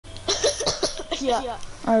Yeah.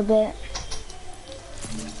 I bet.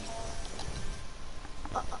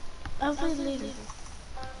 I'll play later.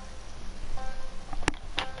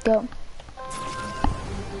 Go.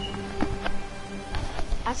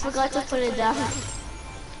 I forgot to put it down.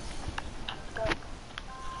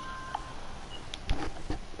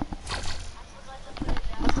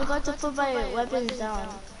 I forgot to put my weapons down.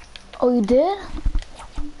 Oh, you did?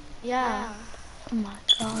 Yeah. Oh my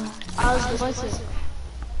god. I was going to.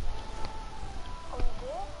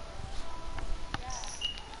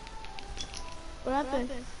 What happened?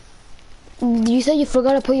 You said you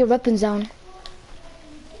forgot to put your weapons down.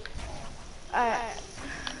 Alright.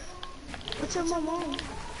 What's up, my mom?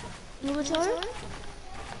 You go tell her?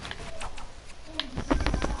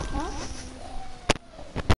 Huh?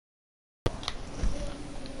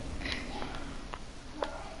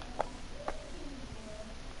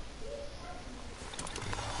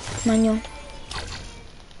 Manuel.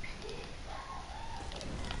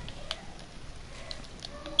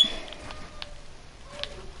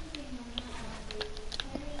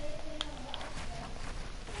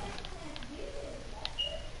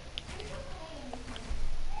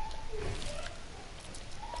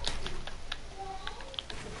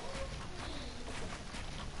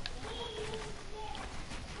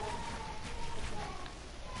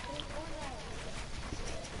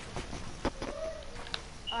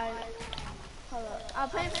 I'll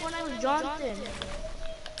play Fortnite with Jonathan.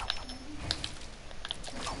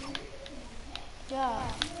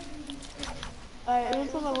 Yeah. Alright, let me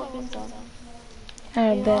put my weapons down.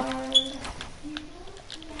 I bet.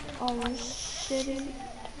 Shitty.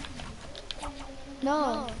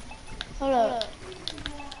 No. Hold up.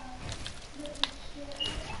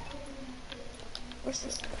 Where's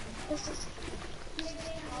this? Where's this?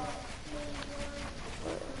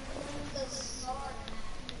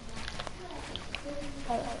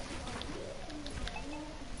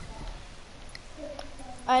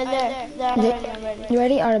 Alright, there, I'm ready. You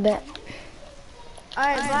ready? I bet.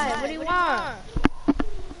 Alright, bye. What do you want?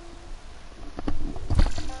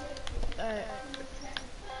 Alright.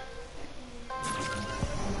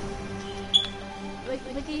 Look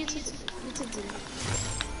at YouTube video.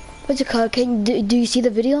 What's it called? Do you see the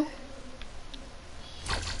video?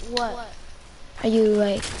 What? Are you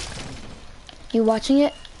like, you watching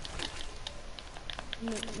it?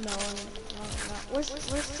 No. Where's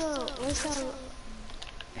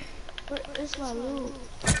my loot?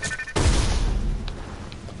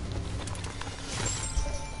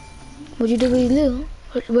 What'd you do with your loot?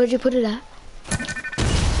 Where'd you put it at?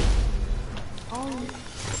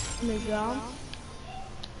 In the ground.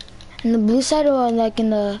 In the blue side or like in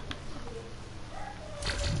the?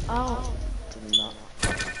 Oh, no.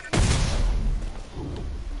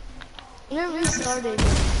 You never restarted.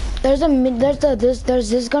 There's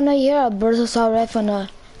this gun right here, a burst assault rifle,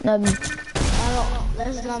 and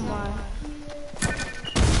That's not mine.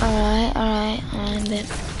 Alright, then.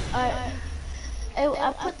 Hey,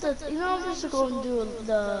 I put the, you know I'm supposed to go and do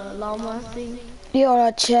the llama thing? You're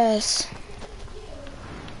a chest.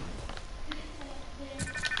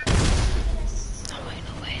 Oh, wait.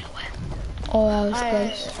 Oh, I was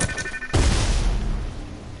close.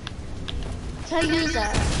 Can I use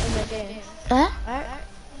that in the game? Huh? Alright?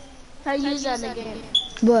 Can I use that in the game?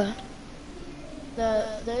 What?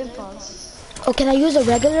 The impulse. Oh, can I use the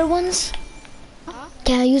regular ones? Huh?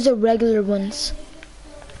 Can I use the regular ones?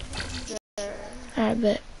 Sure. I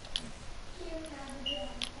bet.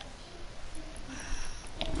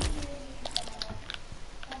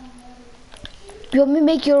 You want me to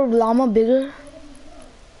make your llama bigger?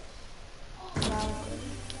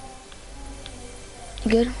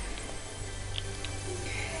 Good.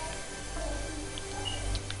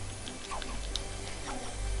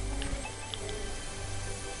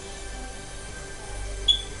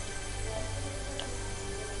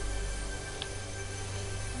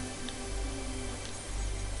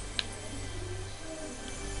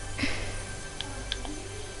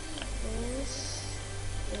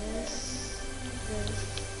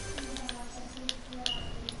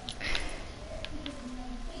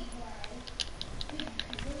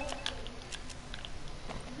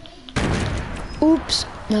 Oops,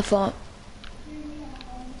 my fault.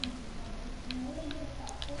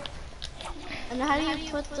 And how do you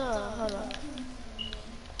put the, hold on.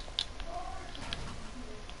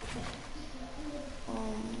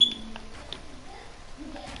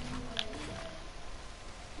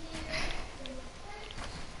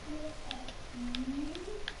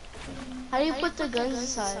 How do you put the guns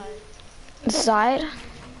inside? Inside?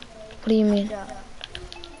 What do you mean? Yeah.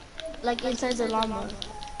 Like inside the llama.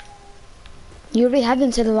 You already have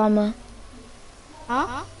inside the llama.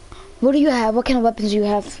 Huh? What do you have? What kind of weapons do you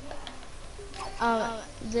have?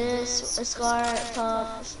 This scar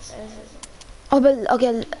top. Oh, but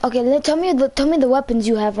okay. Tell me the weapons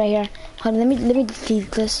you have right here. Hold on, let me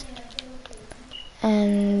delete this.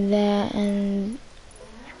 And that and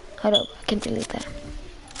hold up, I can delete that.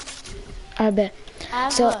 I bet. I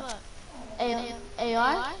have So an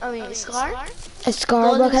AR. I mean scar. a scar.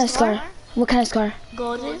 Golden What kind of scar? scar? What kind of scar?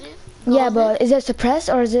 Golden. Yeah, Golden. but is it suppressed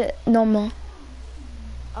or is it normal?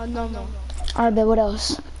 No. I bet. What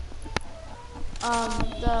else?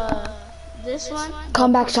 This one.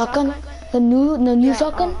 Combat shotgun. The new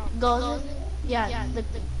shotgun. Golden. Yeah,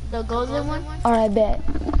 the golden one. Alright, bet.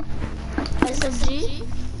 SMG.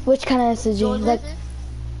 Which kind of SMG? Golden. Like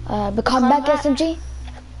the combat SMG?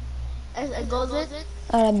 A golden.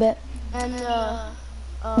 Alright, bet. And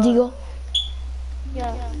Deagle.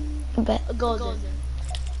 yeah, I bet. a golden.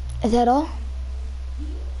 Is that all?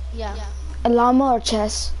 Yeah. A llama or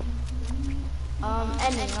chess?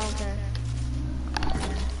 Ending. I don't care.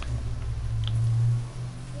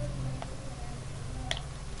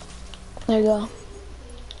 There you go.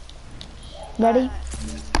 Ready?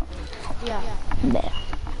 Yeah. There.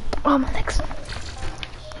 Oh, my legs.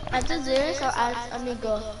 After this, I'll add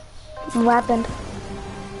amigo. What happened?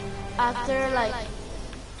 After like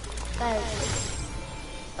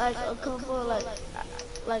a couple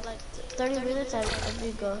like 30 minutes, I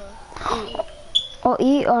amigo. Eat. Oh,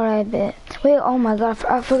 eat? Alright, bet. Wait, oh my god,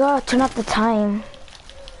 I forgot to turn off the time.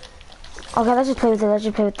 Okay, let's just play with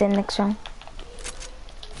it next round.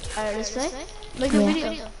 Alright, let's play. Make a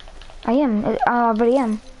video. I am. I already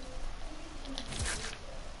am.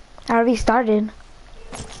 I already started.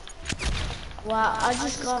 Wow, I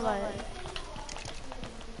just got my.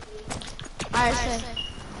 Alright, say.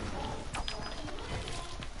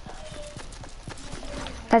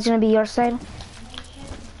 That's gonna be your side?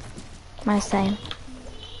 My side.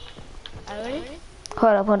 Are you ready?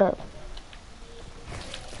 Hold up.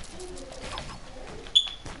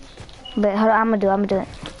 But hold on, I'm gonna do it.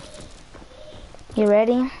 You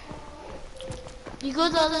ready? You go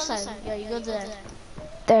to the other side. Yeah, you go to that.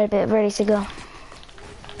 There, bit ready to go.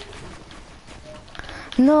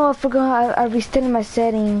 No, I forgot. I restarted my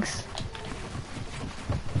settings.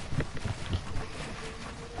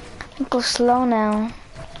 Go slow now.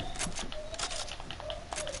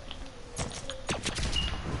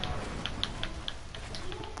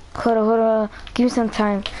 Hold on. Give me some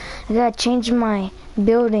time. I gotta change my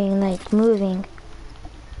building, like moving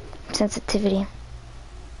sensitivity.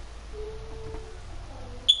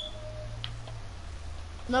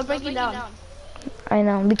 No breaking down. I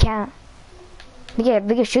know, we can't. We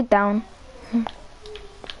can shoot down.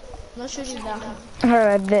 No shooting down.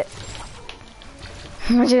 Alright, bet.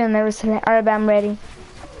 I should have never said that. Alright, I'm ready.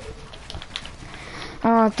 I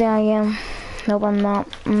don't think I am. Nope, I'm not.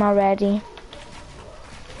 I'm not ready.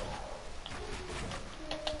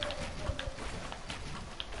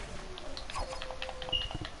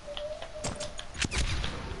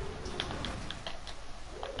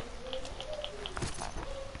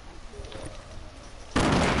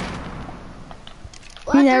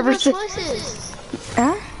 You never said.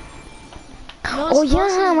 Huh? No Oh yeah,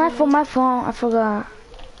 explosives. my phone. I forgot.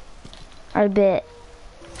 I bet.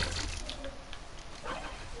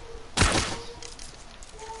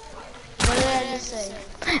 What did I just say?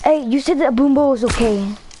 Hey, you said that Boombo was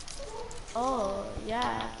okay. Oh,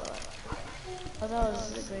 yeah. I thought it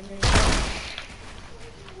was a great.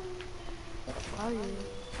 How are you?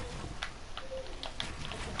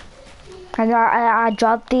 I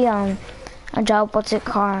dropped the I dropped what's it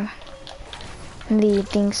called? The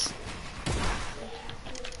things.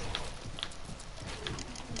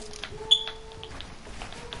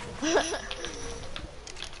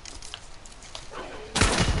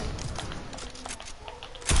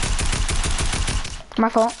 My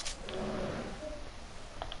fault.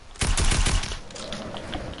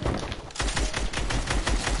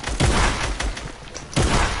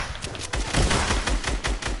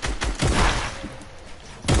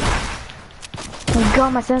 Oh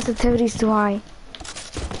god, my sensitivity's too high.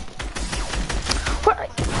 What?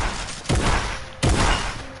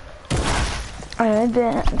 Alright,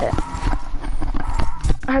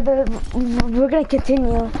 we're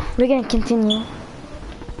gonna continue.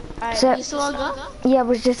 Alright, So- you still wanna go? Yeah,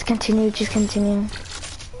 we'll just continue.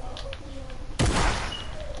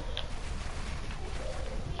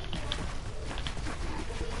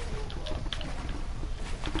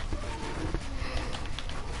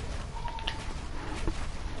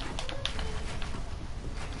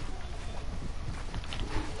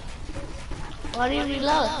 Why do you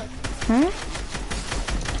reload? Hmm?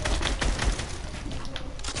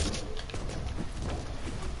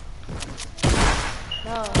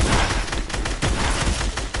 Oh.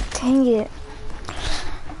 Dang it.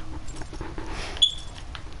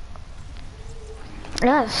 I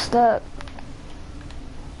got stuck.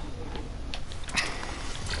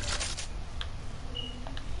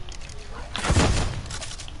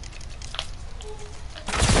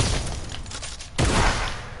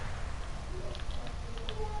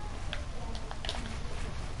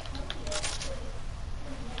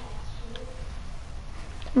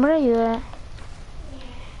 Where are you at?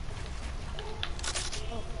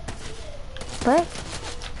 What?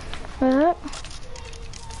 What's up?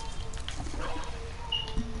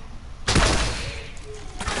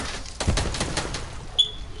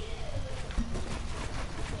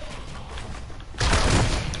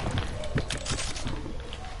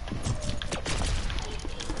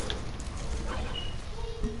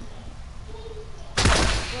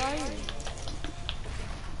 Where are you?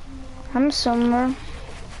 I'm somewhere.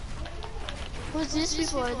 Who's these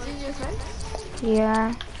people? Are these your friends?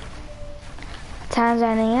 Yeah. Time's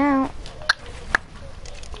running out.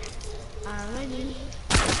 Alrighty.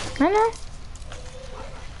 I know.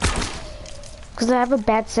 Cause I have a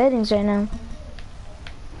bad settings right now.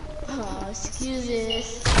 Oh,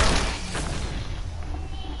 excuses.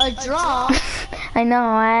 A draw? I know,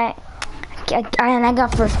 I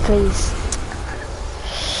got first place.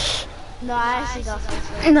 No, I actually got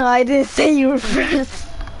first place. No, I didn't say you were first.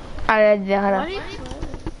 Alright, hold What on. are you playing?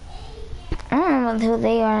 I don't know who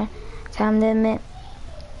they are. Time to admit.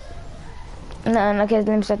 No, okay, let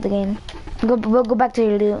me start the game. We'll go back to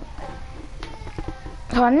your loot.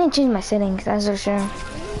 Oh, I need to change my settings, that's for sure.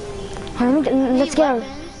 Hold on, let's get our...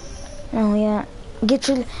 Oh, yeah. Get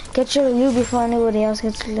your loot before anybody else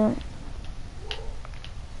gets loot.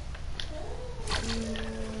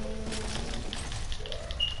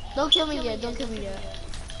 Don't kill me yet, don't kill me yet.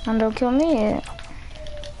 And don't kill me yet.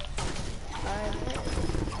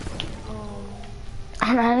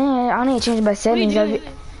 I need to change my settings.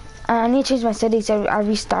 I need to change my settings. I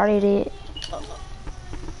restarted it.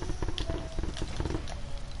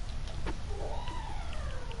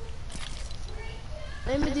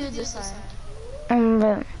 Let me do it this time.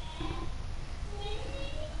 But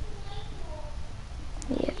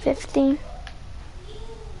yeah, 50.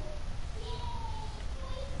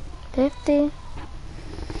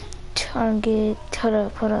 Target. Put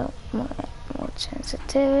up more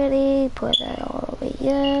sensitivity. Put that all the way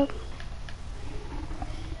up.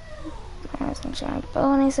 Sunshine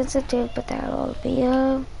bonus sensitivity. Put that all the way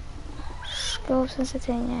up. Scope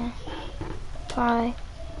sensitivity. Yeah. Bye.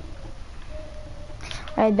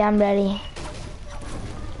 Alright, I'm ready.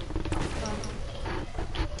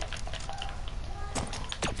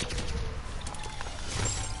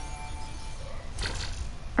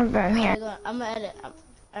 I'm here. I'm gonna edit.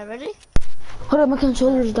 Are you ready? Hold up, my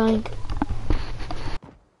controller's dying.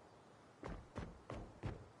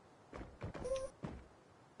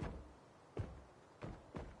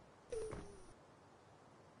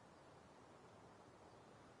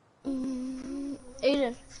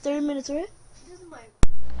 Aiden, 30 minutes, right?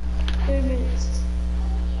 30 minutes.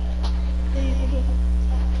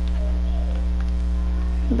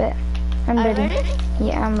 Bet. I'm ready. Ready?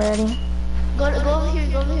 Yeah, I'm ready. Go over here,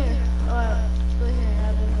 go over here. Go here,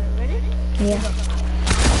 I'll be here. Ready? Yeah.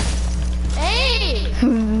 Hey!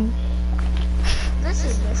 This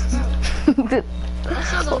is messed up. I'm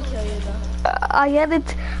still gonna kill you though.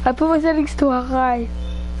 I put my settings too high.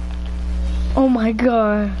 Oh my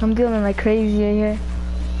god, I'm feeling like crazy here.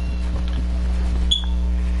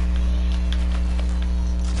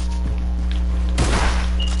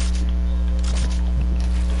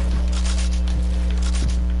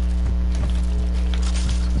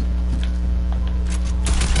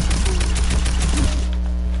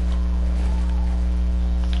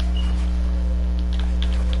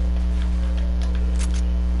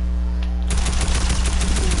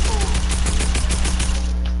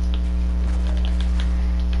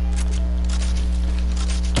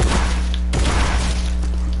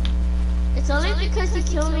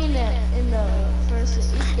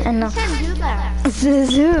 You can't do that.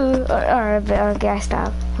 Zuzu. Alright, okay, I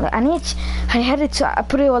stop. I had it too, I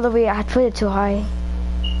put it all the way, I had put it too high.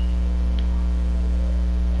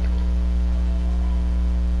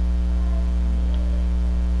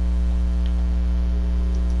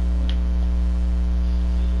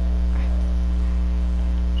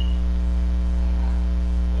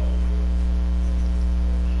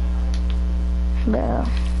 Bro.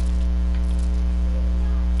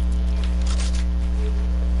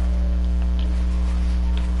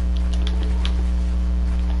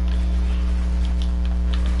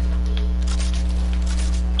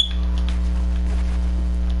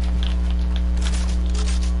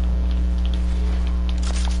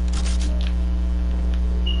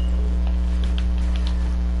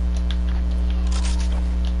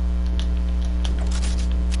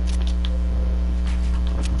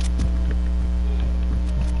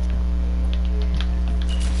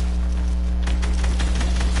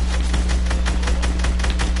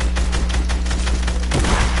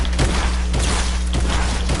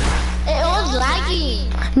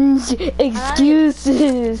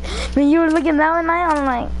 excuses. When you were looking that one night, I'm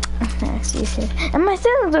like, excuses. And my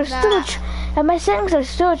settings are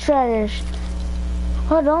still trash.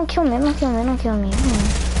 Oh, don't kill me, don't kill me, don't kill me.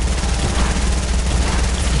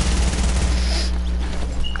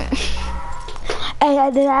 Hey,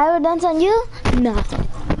 did I ever done on you? No.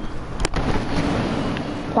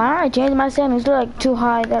 Why don't I change my settings? They're like too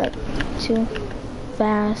high, they're like too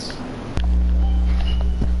fast.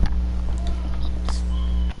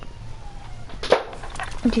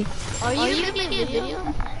 Okay. Are you making a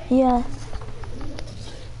video? Yeah.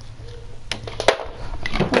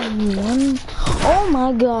 Oh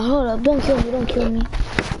my god, hold up, don't kill me, don't kill me.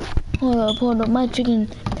 Hold up, my chicken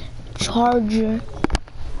charger.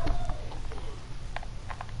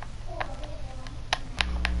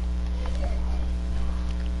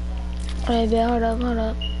 Alright, babe, hold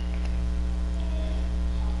up.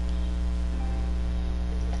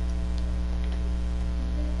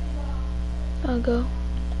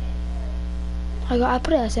 I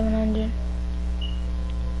put it at 700.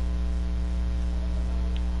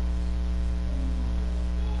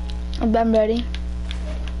 I'm ready.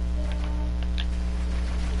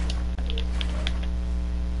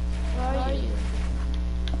 Where are you?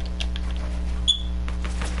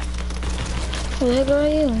 Where the heck are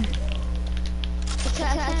you? I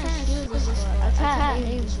can't do this one. I can't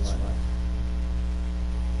aim this one.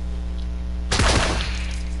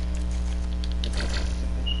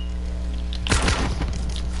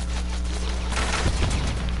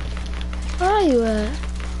 Where are you at?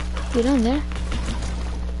 You down there?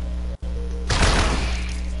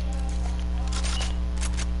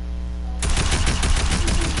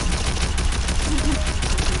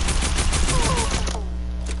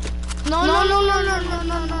 No. No,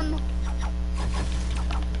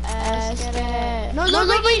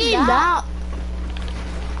 nobody down.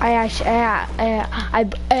 I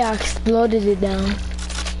exploded it down.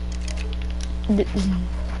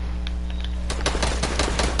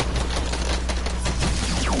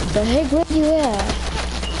 The heck, where you at?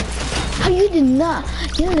 How you did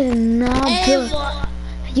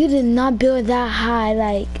not build that high,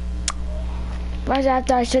 like right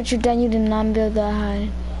after I shut you down, you did not build that high.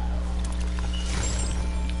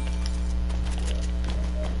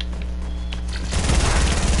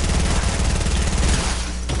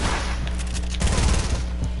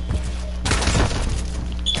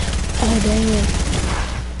 Oh dang it.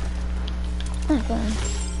 Oh, fine.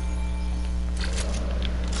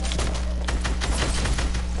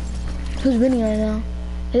 Who's winning right now?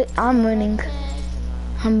 I'm winning.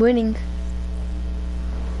 I'm winning.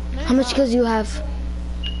 How much kills do you have?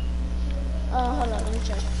 Hold on, let me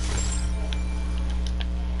check.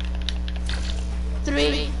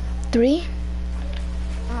 3. 3?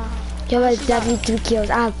 You have exactly 3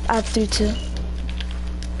 kills. I have 3 too.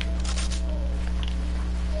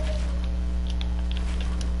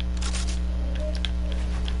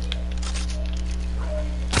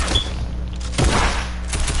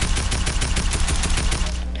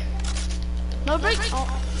 No break. Oh,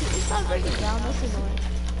 it's not breaking down. That's annoying.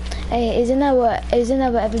 Hey, isn't that what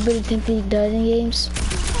everybody thinks he does in games?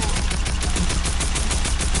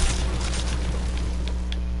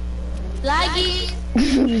 Laggy.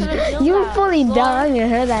 You were fully down. I didn't even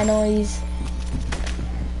heard that noise.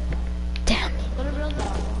 Damn.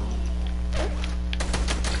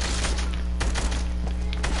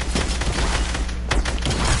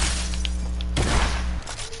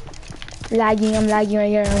 Lagging. I'm lagging right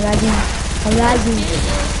here. I'm lagging.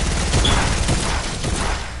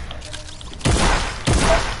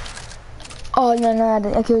 Oh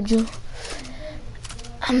no, I killed you.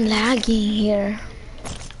 I'm lagging here.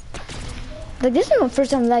 Like this is my first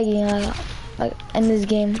time lagging like in this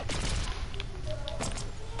game.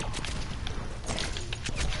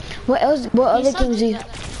 What other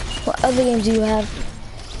games do you have?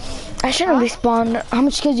 I shouldn't respawn. How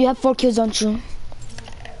much kills do you have? 4 kills, don't you?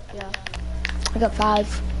 Yeah. I got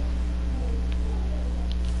 5.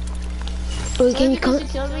 Wait, can you come? You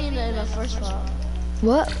killed me in the first round.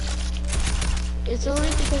 What? It's only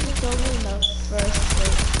because you killed me in the first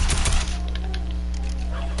place.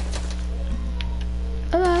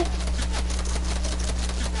 Alright.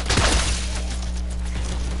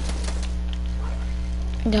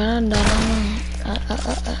 Da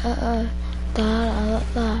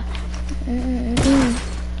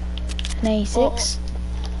 96.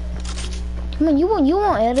 Come on, you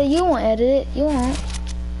won't edit it. You won't.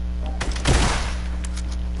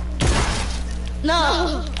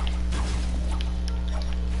 No.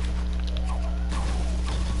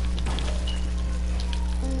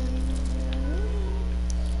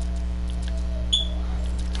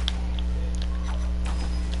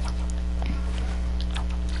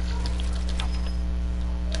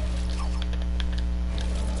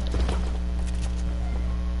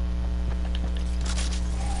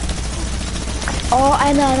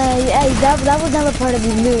 I know, hey, that was never part of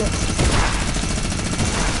your loot.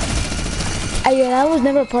 Hey, yeah, that was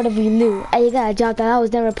never part of your loot. Hey, you gotta drop that. That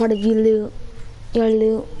was never part of your loot. Your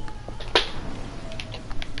loot.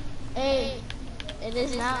 Hey, it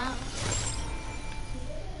is now.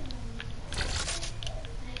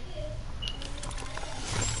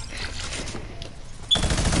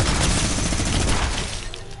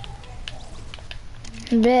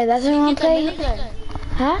 Yeah, that's what I want to play. Minigun.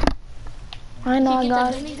 Huh? I know I You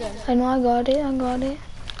got get the it. minigun. I know I got it. I got it.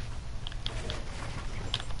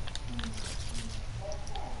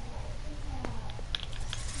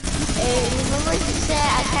 Hey, remember you said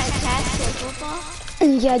I can't catch the football?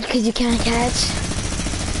 Yeah, because you can't catch.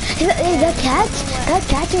 Hey, that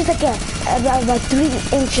catch is like about 3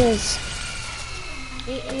 inches.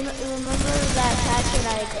 You remember that catch when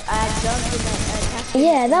I jumped and I catched it?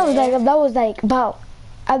 Yeah, that was like about,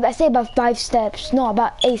 I say about 5 steps. No,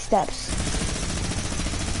 about 8 steps.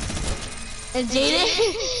 And Jaden,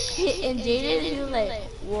 he was like,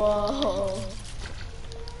 whoa.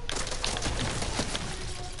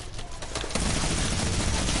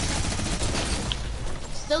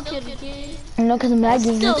 Still killed the kid. No, because I'm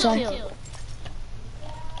lagging. Still That's why. killed.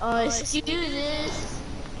 Oh, excuses.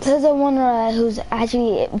 This is the one who's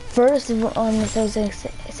actually first on this was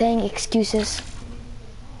saying excuses.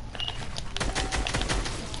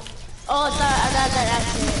 Oh, sorry, I got that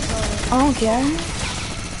accident. Sorry. I don't care.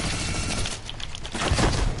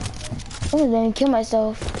 I'm gonna kill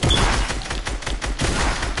myself.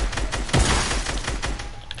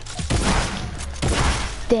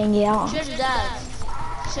 Dang it. Should've died.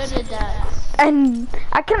 Should've died. And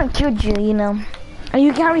I kind of killed you, you know. And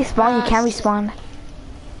you can't respawn, you can't respawn.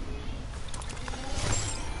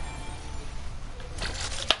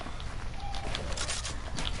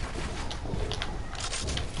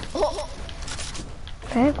 Oh.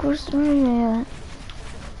 Backwards, yeah.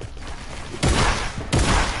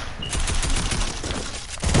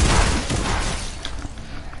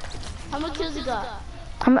 How much kills you got?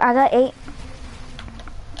 I got 8. Okay.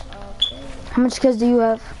 How much kills do you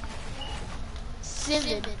have?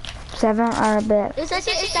 7. 7? Alright, bet. It's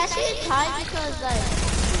actually tied because like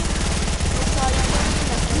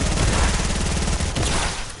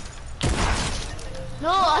no,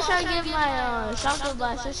 I was trying to give my shotgun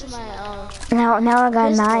blast to my Now I got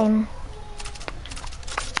pistol. 9.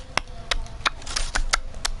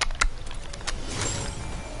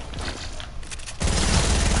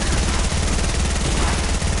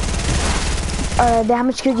 Then how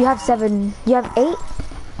much kills do you have? 7. You have 8?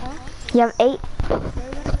 Huh? You have 8?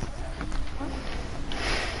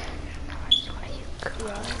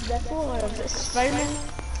 That fool or Spider-Man?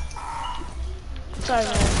 Sorry,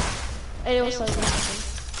 man. It was Spider-Man.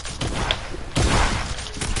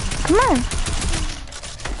 Come on.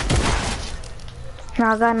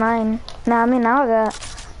 Now I got 9. Now I got.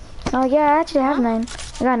 Oh yeah, I actually have 9.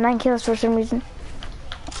 I got 9 kills for some reason.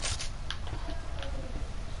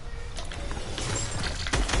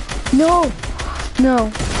 No! No!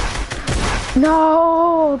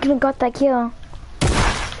 No! Couldn't got that kill.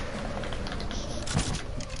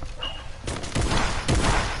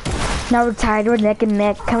 Now we're tied, we're neck and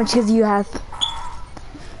neck. How much kills do you have?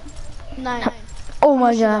 9. Oh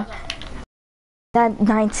my god. That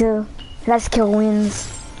 9 too. Last kill wins.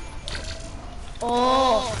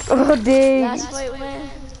 Oh. Oh dang. Last fight win.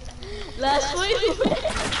 Last fight win.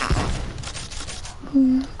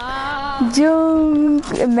 June,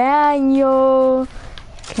 Emmanuel,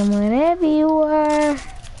 come on everywhere.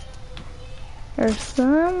 Or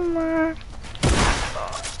somewhere.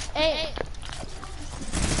 Hey.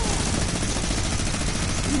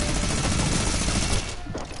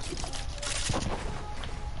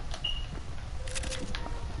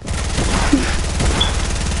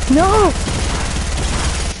 No!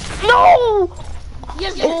 No!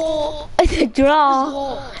 Yes, goal. It's a draw.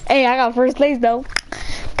 Goal. Hey, I got first place though.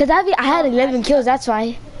 Cause I had 11 kills, that's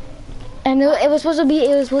why. And it was supposed to be,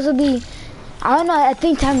 I don't know, I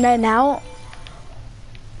think time right now.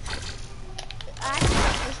 I actually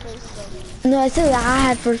got first place though. No, I said I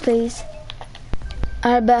had first place.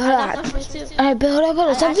 Alright, but hold I got on. first place too. Alright, but hold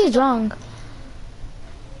on, something's wrong.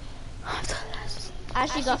 I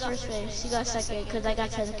actually got first place. You got second because I got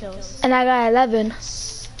 10 kills. And I got 11.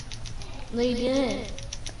 No, you didn't.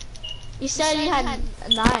 You said you had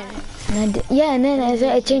 9. And yeah, and then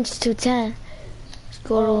it changed to 10.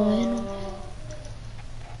 Go to win.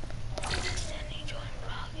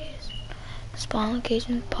 Spawn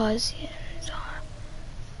location, pause.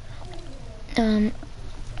 Alright,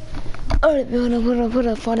 put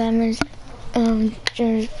up 4 damage.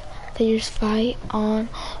 Players fight on.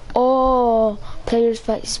 Oh, players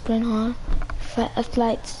fight sprint on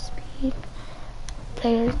flight speed,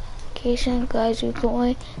 player location, guys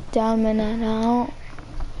deploy, down and out,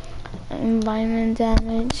 environment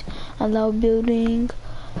damage, allow building,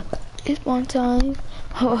 respawn time,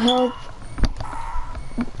 help.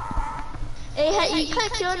 Hey, you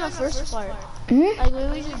can't kill in the first part. Hmm? Like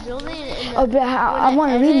when we just building and Oh, but I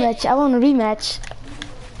want a rematch. I want a rematch.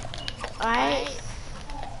 Alright.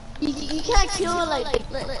 You can't kill like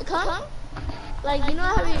come. Like you know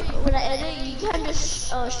how when I edit, you can't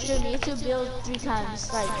just shoot me to build 3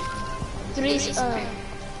 times. Like three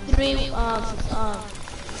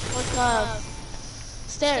what's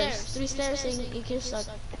stairs. 3 stairs and you can start.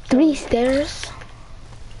 3 stairs?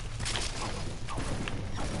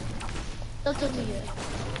 Don't do me yet.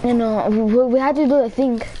 No, we had to do a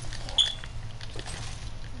thing.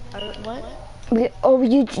 What? We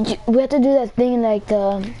have to do that thing like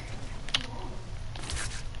the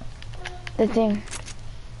thing.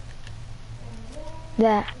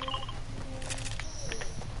 That.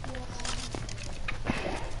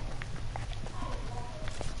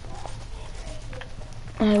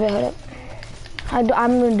 Wait, hold up.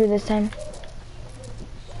 I'm gonna do this time.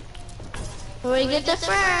 We get the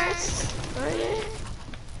first.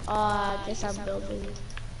 I guess I'm building.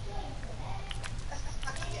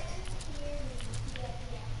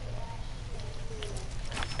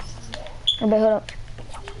 Wait, hold up.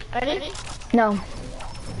 Ready? No.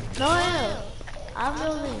 No. I'm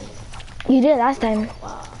building. You did last time.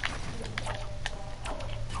 Wow.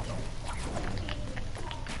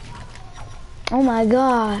 Oh my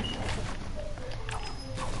god.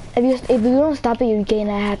 If you don't stop it, you're getting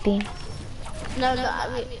that happy.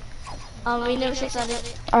 No, we never started.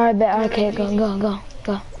 Alright, bet. Okay, go.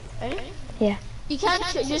 Ready? Yeah. You can't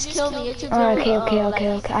just kill me. You have to Alright, build,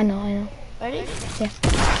 okay. I know. Ready? Yeah.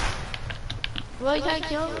 Well, you can't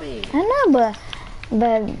kill me. I know,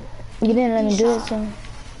 but you didn't let me do it, so.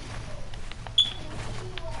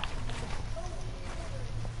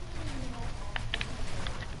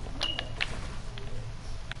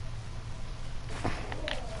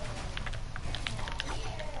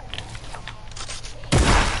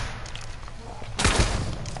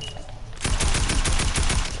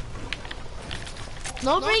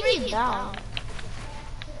 No, bring it down.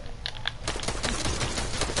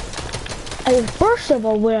 Hey, first of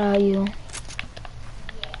all, where are you?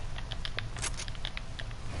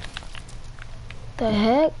 The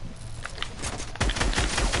heck?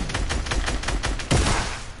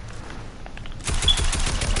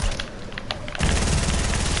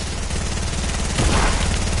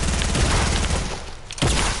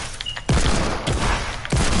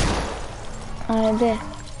 Alright, there.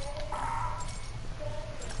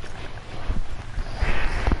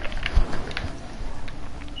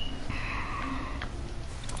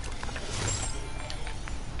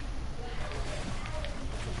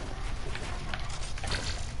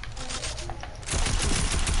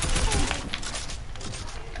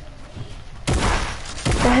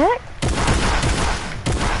 The heck?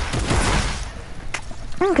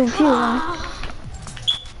 I'm confused.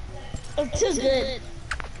 It's too good.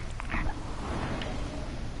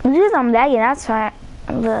 Because I'm lagging, that's why.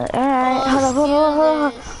 But alright, hold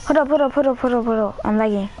up. I'm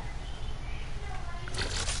lagging.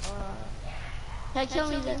 Can I kill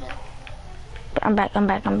me then? I'm back. You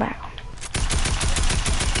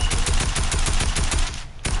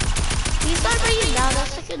start bringing it down,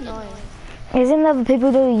 that's like annoying. Isn't that what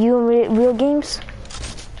people do to you in real games?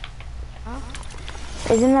 Huh?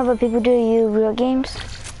 Isn't that what people do to you in real games?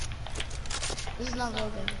 This is not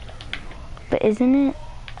Logan. But isn't it?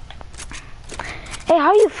 Hey, how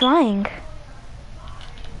are you flying?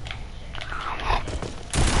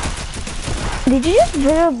 Did you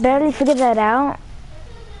just barely figure that out?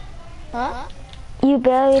 Huh? You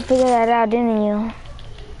barely figured that out, didn't you?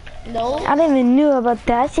 No. I didn't even knew about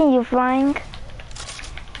that. I seen you flying.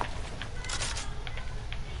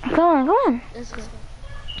 Come on. Let's go.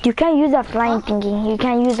 You can't use that flying thingy. You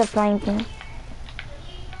can't use the flying thing.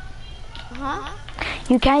 Huh?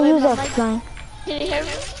 You can't Wait, use my that mic- flying. Can you hear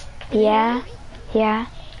me? Yeah.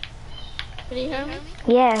 Can you hear me?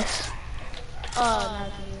 Yes. Oh, not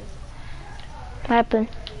you. What happened?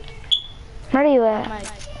 Where are you at? Mike.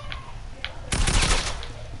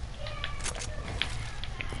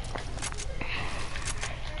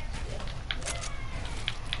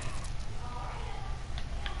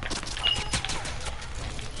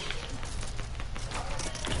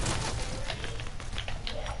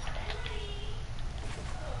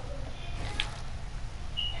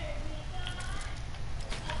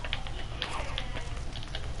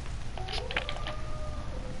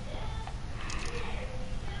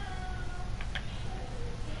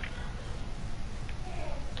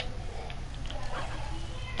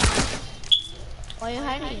 Why are you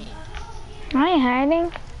hiding? I ain't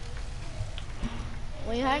hiding.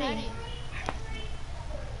 Why are you hiding?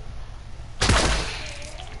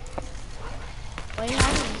 Why are you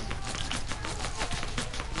hiding?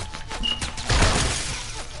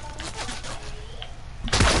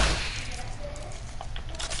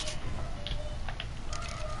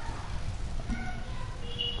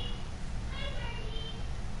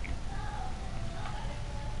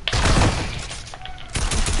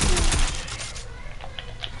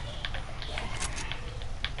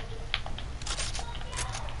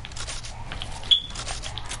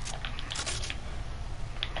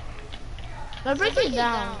 I'll break it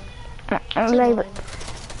down. Like, how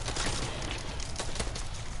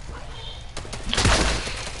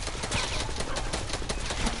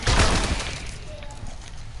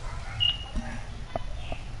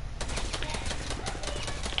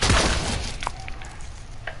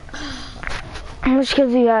much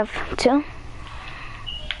kills do you have? 2?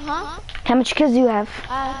 Huh? How much kills do you have?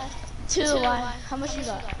 2. Why? How much you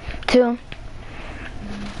got? 2.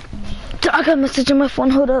 I got a message on my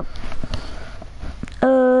phone, hold up.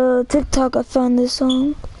 TikTok, I found this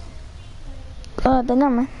song. The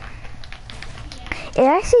number.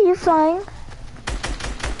 Yeah, I see you flying.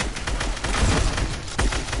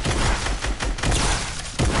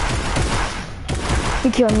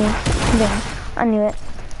 You killed me. Damn, I knew it.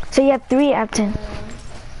 So you have 3 out of 10.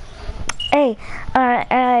 Hey,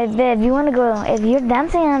 babe, you wanna go? If you're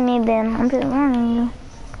dancing on me, then I'm just warning you.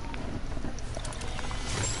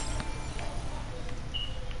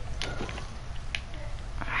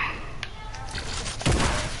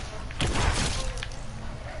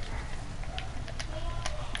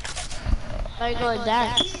 Are you going to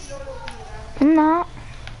dance? I'm not.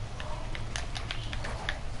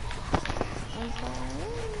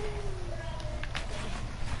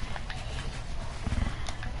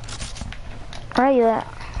 Where are you at?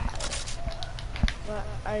 Where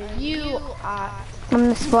are you at? I'm in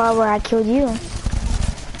the spot where I killed you.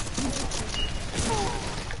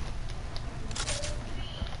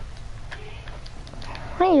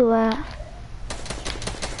 Where you at?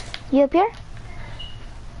 You up here?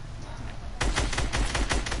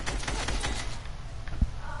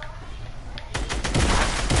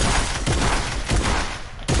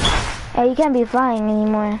 Hey, you can't be flying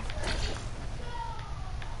anymore.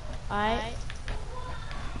 Alright.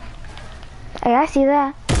 Hey, I see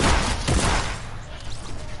that.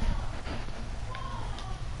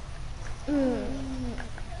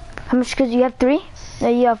 How much kills you have? 3? No,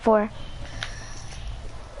 you have 4.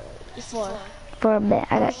 4. 4 bet.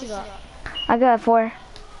 How much you got? I got 4.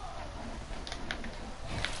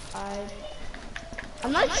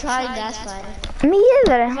 I'm not trying that side. Me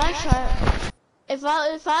either. If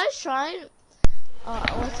I was trying, I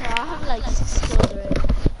have like 6 kills already.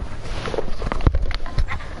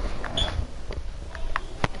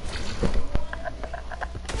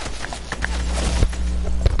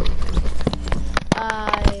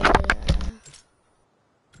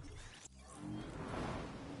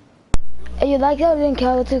 You like how I didn't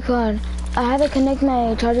care what's it called? I had to connect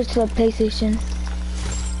my charger to the PlayStation.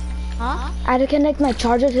 Huh? I had to connect my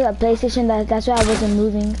charger to the PlayStation, that's why I wasn't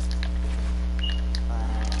moving.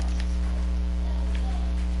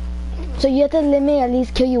 So you have to let me at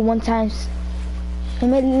least kill you 1 time.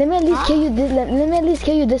 Let me at least kill you let me at least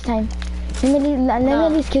kill you this time. Let me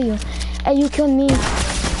at least kill you. And you killed me.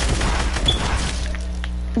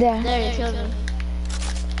 There. There, you killed me.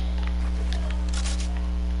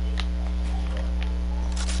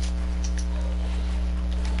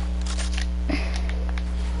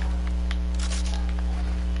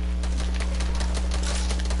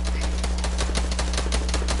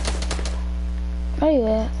 Where you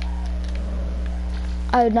at?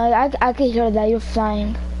 Oh no, I can hear that you're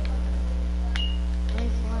flying.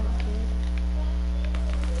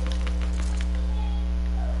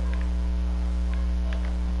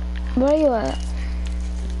 Where are you at?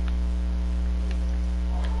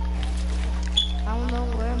 I don't know,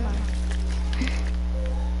 where am I?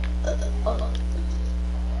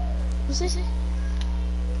 What's this?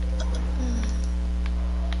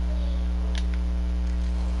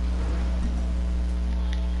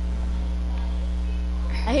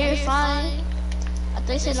 I hear you flying. I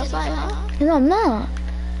think you're not flying, huh? No, I'm not.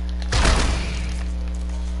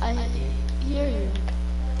 I hear you.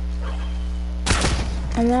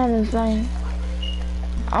 I'm not even flying.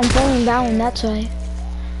 I'm falling down, that's why.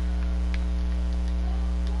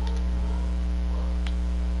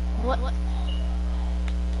 What?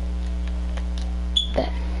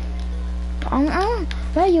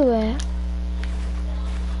 Where you at?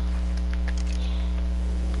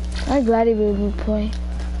 I'm glad he would play.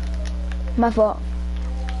 My fault.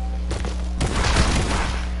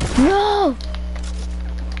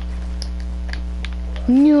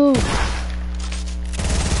 No.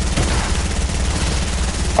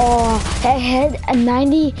 Oh, I had a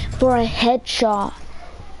 90 for a headshot.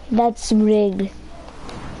 That's rigged.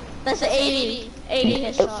 That's an 80. 80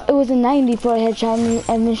 headshot. It was a 90 for a headshot,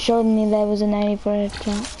 and then showed me that it was a 90 for a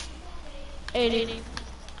headshot. 80.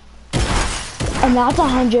 And that's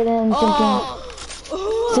 100 and something.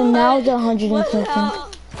 Oh. So now it's 100 and something.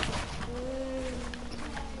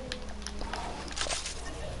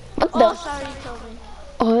 What the? Oh, sorry, you killed me.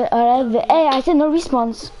 Oh, alright. Hey, I said no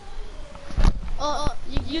response. Oh,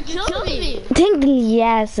 you killed me. Technically,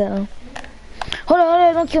 yeah, so. Hold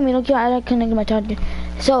on, don't kill me, don't kill me. I don't connect my charger.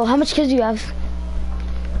 So, how much kills do you have?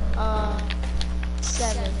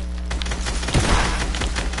 7.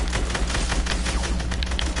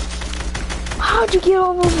 How'd you get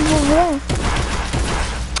over there?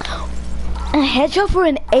 A headshot for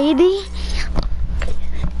an 80?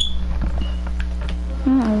 Oh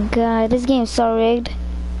my god, this game's so rigged.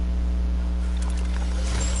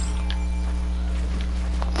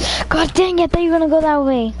 God dang it, I thought you were gonna go that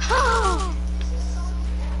way.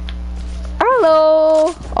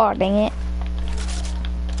 Hello! Oh, dang it.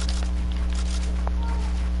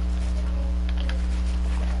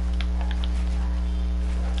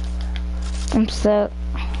 I'm stuck.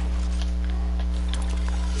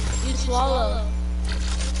 You swallow.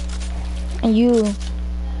 And you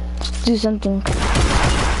do something. Cause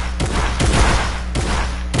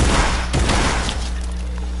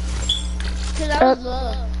I was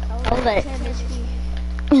low. I was like 10 HP.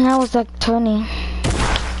 And I was like 20.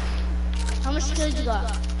 How much kills you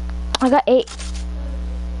got? I got 8.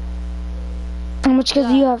 How much kills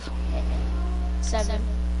do you have? 7.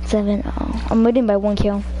 7. Oh, I'm winning by 1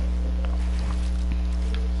 kill.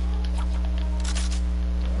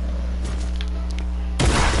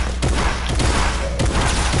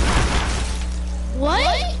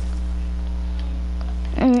 What?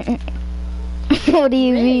 What do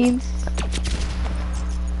you mean?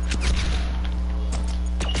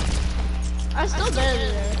 I'm still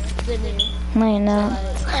better than you. I know.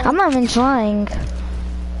 I'm not even trying.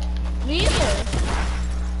 Me either.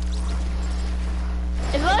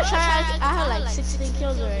 If I was trying, I had like 16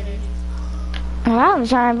 kills already. I'm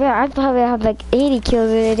trying, but I probably have like 80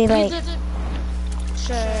 kills already. Like,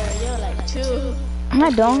 sure, you're like 2.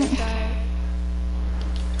 I don't.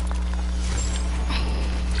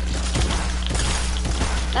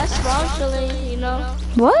 That's wrong, Philly, you know?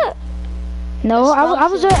 What? No, I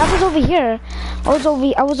was over here. I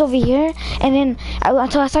was over here, and then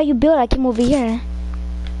until I saw you build, I came over here.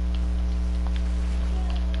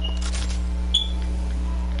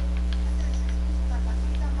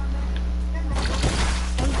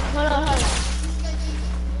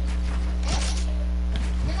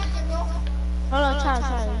 Hold on, Charles,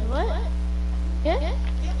 what? Yeah?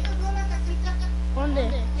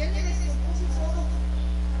 ¿Dónde?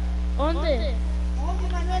 ¿Dónde?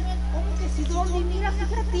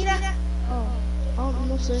 Oh,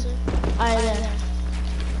 no sé. Ahí, there.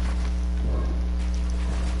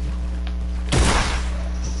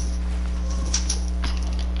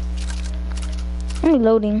 I'm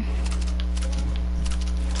loading.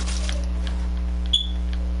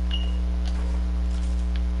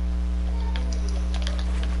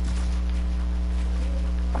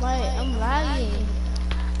 Wait, I'm lagging.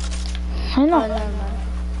 I know. Oh, never mind.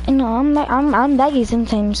 I know. I'm laggy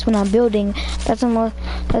sometimes when I'm building. That's when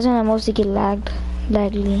I mostly get laggy.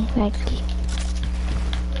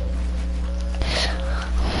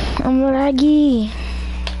 I'm laggy.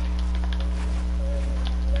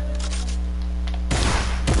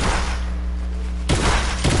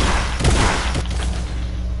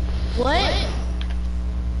 What?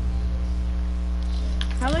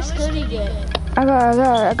 How much could you get? I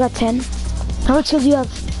got 10. How much kills do you have?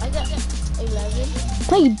 I got 11.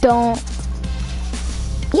 No, you don't.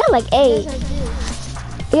 You got like 8. Yes, I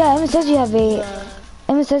do. Yeah, Emma says you have 8.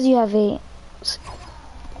 Emma says you have 8.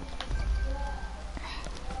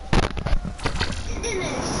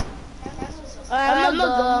 I'm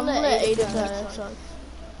gonna let Aiden go.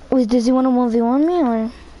 Wait, does he want to 1v1 me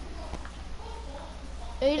or?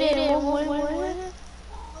 Aiden, one.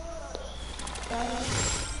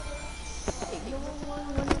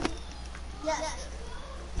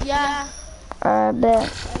 Yeah. I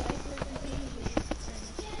bet.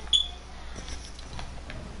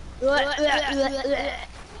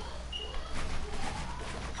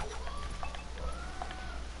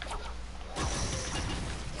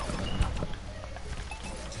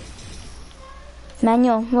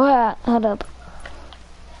 Manuel, what? Hold up.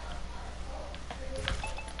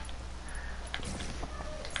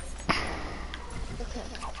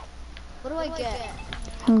 What do I get?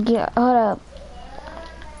 Yeah, hold up.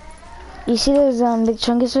 You see those big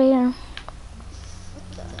chungus right here?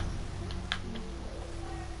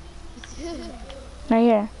 Right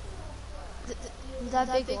here.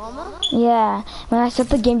 That big llama? Yeah. When I start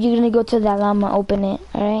the game, you're gonna go to that llama, open it.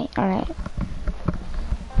 Alright? Alright.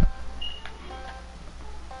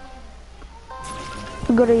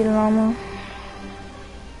 Go to your llama.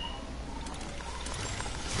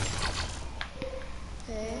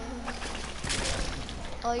 Okay.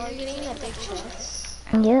 Oh, you're getting a big chest.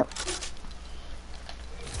 Yep.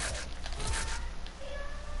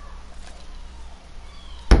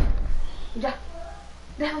 Ya.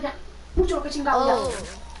 Deja ya. Mucho lo que chingado ya. Oh.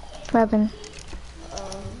 What happened?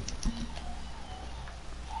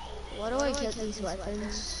 Why do I get these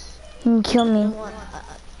weapons? You can kill me.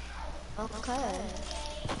 Okay.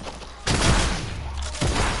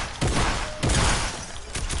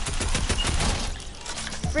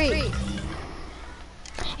 Free.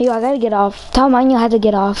 Yo, I gotta get off. Tell mine you had to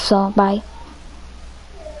get off, so bye.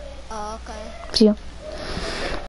 Oh, okay. See you.